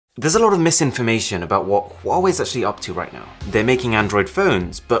There's a lot of misinformation about what Huawei's actually up to right now. They're making Android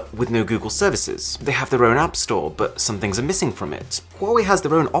phones, but with no Google services. They have their own app store, but some things are missing from it. Huawei has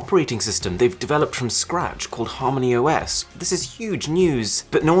their own operating system they've developed from scratch called Harmony OS. This is huge news,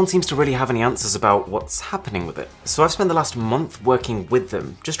 but no one seems to really have any answers about what's happening with it. So I've spent the last month working with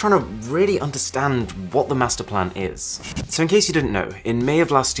them, just trying to really understand what the master plan is. So in case you didn't know, in May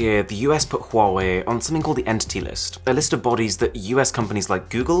of last year, the US put Huawei on something called the Entity List, a list of bodies that US companies like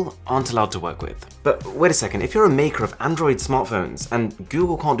Google aren't allowed to work with. But wait a second, if you're a maker of Android smartphones and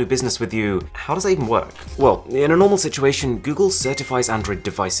Google can't do business with you, how does that even work? Well, in a normal situation, Google certifies Android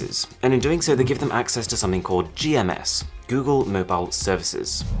devices, and in doing so they give them access to something called GMS, Google Mobile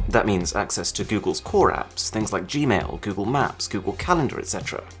Services. That means access to Google's core apps, things like Gmail, Google Maps, Google Calendar,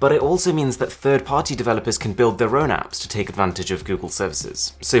 etc. But it also means that third-party developers can build their own apps to take advantage of Google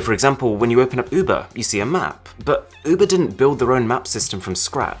services. So for example, when you open up Uber, you see a map. But Uber didn't build their own map system from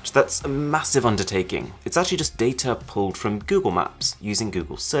scratch. That's a massive undertaking. It's actually just data pulled from Google Maps, using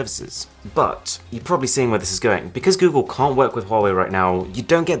Google services. But you're probably seeing where this is going. Because Google can't work with Huawei right now, you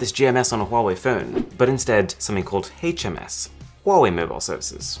don't get this GMS on a Huawei phone, but instead something called HMS, Huawei Mobile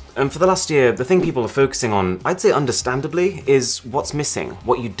Services. And for the last year, the thing people are focusing on, I'd say understandably, is what's missing,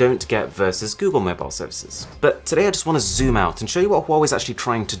 what you don't get versus Google Mobile Services. But today I just want to zoom out and show you what Huawei's actually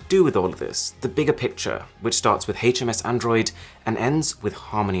trying to do with all of this, the bigger picture, which starts with HMS Android and ends with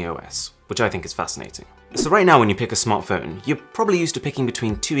Harmony OS, which I think is fascinating. So right now when you pick a smartphone, you're probably used to picking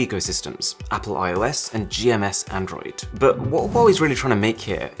between two ecosystems, Apple iOS and GMS Android. But what Huawei's really trying to make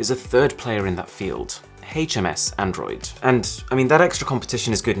here is a third player in that field, HMS Android. And I mean, that extra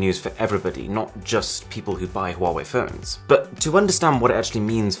competition is good news for everybody, not just people who buy Huawei phones. But to understand what it actually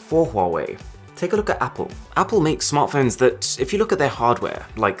means for Huawei, take a look at Apple. Apple makes smartphones that, if you look at their hardware,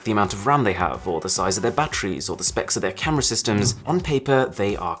 like the amount of RAM they have, or the size of their batteries, or the specs of their camera systems, on paper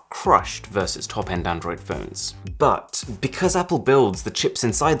they are crushed versus top-end Android phones. But because Apple builds the chips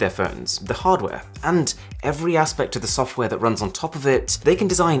inside their phones, the hardware, and every aspect of the software that runs on top of it, they can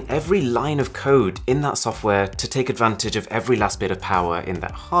design every line of code in that software to take advantage of every last bit of power in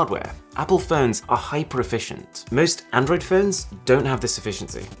that hardware. Apple phones are hyper efficient. Most Android phones don't have this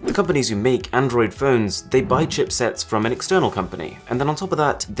efficiency. The companies who make Android phones, they buy chipsets from an external company, and then on top of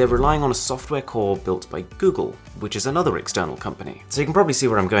that, they're relying on a software core built by Google, which is another external company. So you can probably see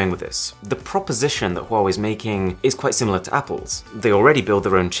where I'm going with this. The proposition that Huawei's making is quite similar to Apple's. They already build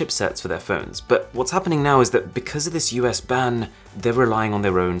their own chipsets for their phones, but what's happening now is that because of this US ban, they're relying on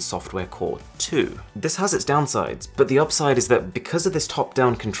their own software core too. This has its downsides, but the upside is that because of this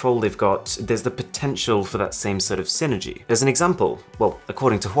top-down control they've got, there's the potential for that same sort of synergy. As an example, well,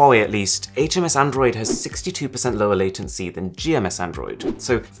 according to Huawei at least, HMS Android has 62% lower latency than GMS Android,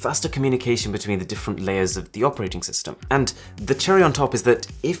 so faster communication between the different layers of the operating system. And the cherry on top is that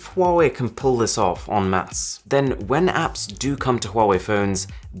if Huawei can pull this off en masse, then when apps do come to Huawei phones,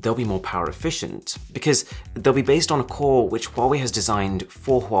 they'll be more power efficient, because they'll be based on a core which Huawei has designed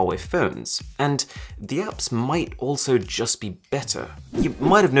for Huawei phones, and the apps might also just be better. You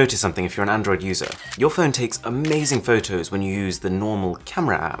might have noticed something if you're an Android user. Your phone takes amazing photos when you use the normal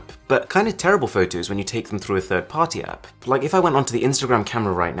camera app, but kind of terrible photos when you take them through a third-party app. Like if I went onto the Instagram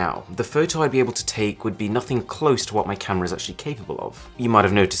camera right now, the photo I'd be able to take would be nothing close to what my camera is actually capable of. You might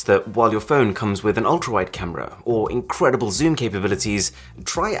have noticed that while your phone comes with an ultra-wide camera or incredible zoom capabilities,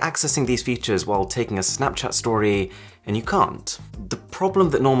 try accessing these features while taking a Snapchat story and you can't. The problem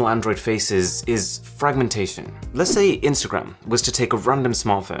that normal Android faces is fragmentation. Let's say Instagram was to take a random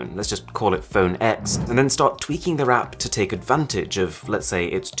smartphone, let's just call it phone X, and then start tweaking their app to take advantage of, let's say,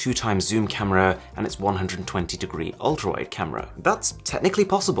 its 2x zoom camera and its 120-degree ultra-wide camera. That's technically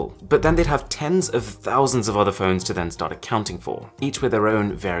possible, but then they'd have tens of thousands of other phones to then start accounting for, each with their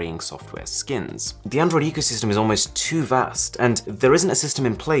own varying software skins. The Android ecosystem is almost too vast, and there isn't a system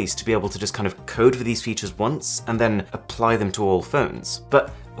in place to be able to just kind of code for these features once and then apply them to all phones.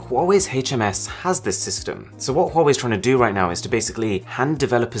 But Huawei's HMS has this system. So what Huawei's trying to do right now is to basically hand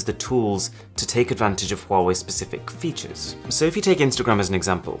developers the tools to take advantage of Huawei's specific features. So if you take Instagram as an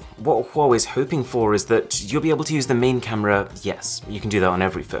example, what Huawei's hoping for is that you'll be able to use the main camera. Yes, you can do that on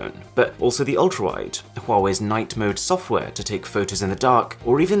every phone, but also the ultra-wide, Huawei's night mode software to take photos in the dark,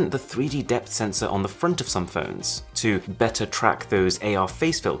 or even the 3D depth sensor on the front of some phones to better track those AR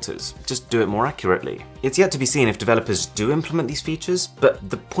face filters, just do it more accurately. It's yet to be seen if developers do implement these features, but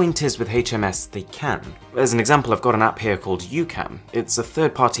the point is with HMS they can. As an example, I've got an app here called UCam. It's a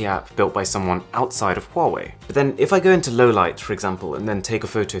third-party app built by someone outside of Huawei. But then if I go into low light, for example, and then take a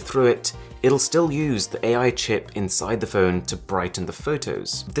photo through it, it'll still use the AI chip inside the phone to brighten the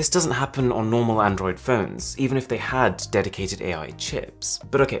photos. This doesn't happen on normal Android phones, even if they had dedicated AI chips.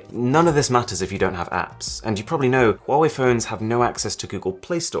 But okay, none of this matters if you don't have apps, and you probably know Huawei phones have no access to Google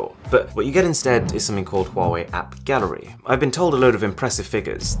Play Store. But what you get instead is something called Huawei AppGallery. I've been told a load of impressive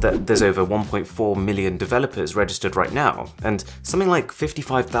figures, that there's over 1.4 million developers registered right now, and something like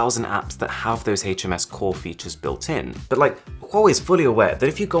 55,000 apps that have those HMS core features built in. But like, Huawei is fully aware that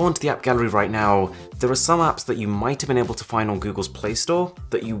if you go onto the AppGallery right now, there are some apps that you might have been able to find on Google's Play Store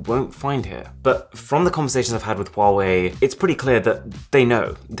that you won't find here. But from the conversations I've had with Huawei, it's pretty clear that they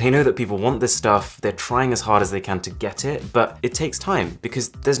know. They know that people want this stuff, they're trying as hard as they can to get it, but it takes time because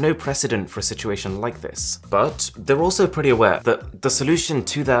there's no precedent for a situation like this. But they're also pretty aware that the solution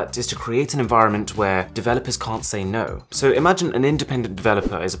to that is to create an environment where developers can't say no. So imagine an independent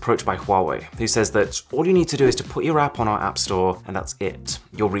developer is approached by Huawei who says that all you need to do is to put your app on our app store and that's it.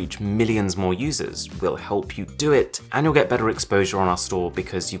 You'll reach millions more users, we'll help you do it, and you'll get better exposure on our store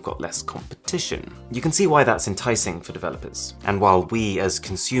because you've got less competition. You can see why that's enticing for developers. And while we as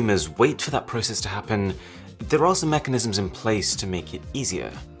consumers wait for that process to happen, there are some mechanisms in place to make it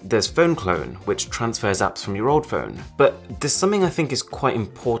easier. There's Phone Clone, which transfers apps from your old phone, but there's something I think is quite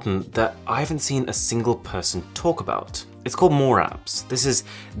important that I haven't seen a single person talk about. It's called More Apps. This is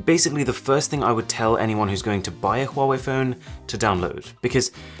basically the first thing I would tell anyone who's going to buy a Huawei phone to download,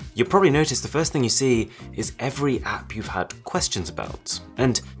 because you'll probably notice the first thing you see is every app you've had questions about.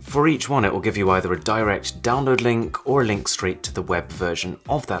 And for each one, it will give you either a direct download link or a link straight to the web version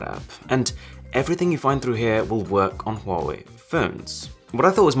of that app. And everything you find through here will work on Huawei phones. What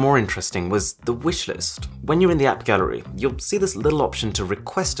I thought was more interesting was the wishlist. When you're in the app gallery, you'll see this little option to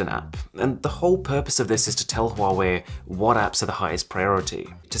request an app, and the whole purpose of this is to tell Huawei what apps are the highest priority,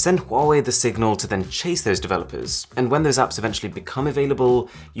 to send Huawei the signal to then chase those developers, and when those apps eventually become available,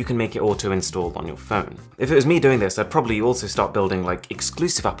 you can make it auto-install on your phone. If it was me doing this, I'd probably also start building like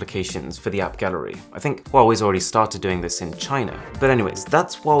exclusive applications for the app gallery. I think Huawei's already started doing this in China. But anyways,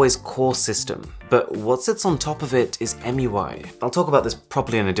 that's Huawei's core system. But what sits on top of it is EMUI. I'll talk about this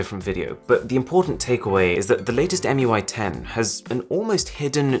properly in a different video, but the important takeaway is that the latest EMUI 10 has an almost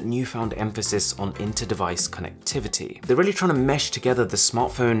hidden newfound emphasis on inter-device connectivity. They're really trying to mesh together the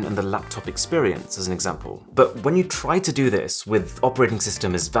smartphone and the laptop experience, as an example. But when you try to do this with operating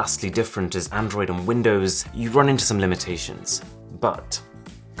system as vastly different as Android and Windows, you run into some limitations. But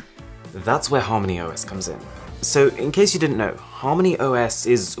that's where Harmony OS comes in. So in case you didn't know, Harmony OS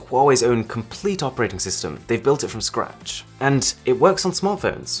is Huawei's own complete operating system. They've built it from scratch. And it works on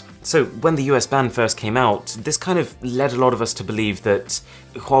smartphones. So when the US ban first came out, this kind of led a lot of us to believe that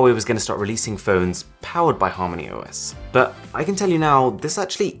Huawei was going to start releasing phones powered by Harmony OS. But I can tell you now, this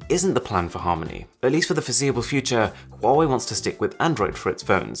actually isn't the plan for Harmony. At least for the foreseeable future, Huawei wants to stick with Android for its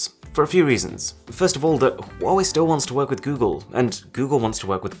phones. For a few reasons. First of all, that Huawei still wants to work with Google, and Google wants to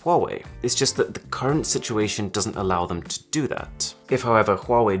work with Huawei. It's just that the current situation doesn't allow them to do that. If, however,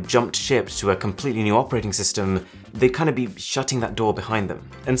 Huawei jumped ship to a completely new operating system, they'd kind of be shutting that door behind them.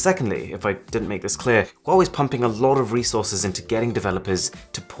 And secondly, if I didn't make this clear, Huawei's pumping a lot of resources into getting developers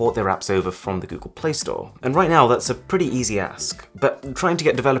to port their apps over from the Google Play Store. And right now, that's a pretty easy ask. But trying to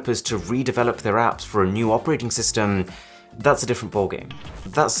get developers to redevelop their apps for a new operating system, that's a different ballgame.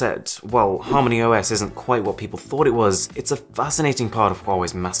 That said, while Harmony OS isn't quite what people thought it was, it's a fascinating part of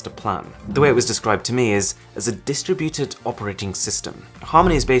Huawei's master plan. The way it was described to me is as a distributed operating system.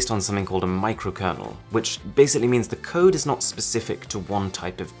 Harmony is based on something called a microkernel, which basically means the code is not specific to one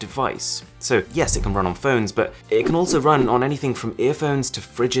type of device. So yes, it can run on phones, but it can also run on anything from earphones to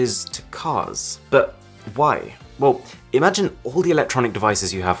fridges to cars. But why? Well, imagine all the electronic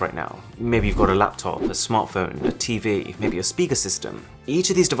devices you have right now. Maybe you've got a laptop, a smartphone, a TV, maybe a speaker system.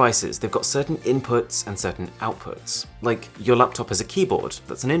 Each of these devices, they've got certain inputs and certain outputs. Like your laptop has a keyboard,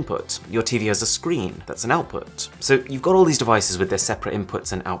 that's an input. Your TV has a screen, that's an output. So you've got all these devices with their separate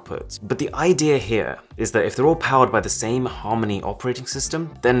inputs and outputs. But the idea here is that if they're all powered by the same Harmony operating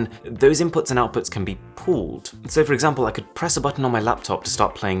system, then those inputs and outputs can be pooled. So for example, I could press a button on my laptop to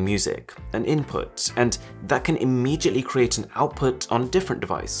start playing music, an input, and that can immediately create an output on a different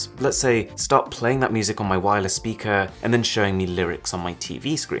device. Let's say, start playing that music on my wireless speaker and then showing me lyrics on my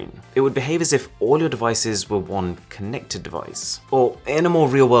TV screen. It would behave as if all your devices were one connected device. Or in a more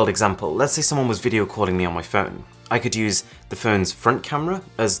real-world example, let's say someone was video calling me on my phone. I could use the phone's front camera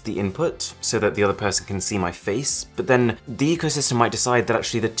as the input so that the other person can see my face, but then the ecosystem might decide that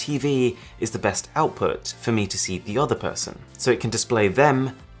actually the TV is the best output for me to see the other person, so it can display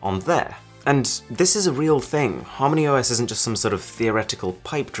them on there. And this is a real thing. HarmonyOS isn't just some sort of theoretical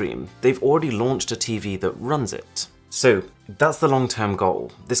pipe dream. They've already launched a TV that runs it. So that's the long-term goal,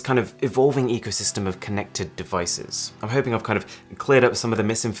 this kind of evolving ecosystem of connected devices. I'm hoping I've kind of cleared up some of the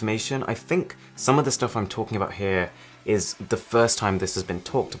misinformation. I think some of the stuff I'm talking about here is the first time this has been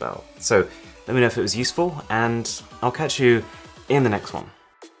talked about. So let me know if it was useful, and I'll catch you in the next one.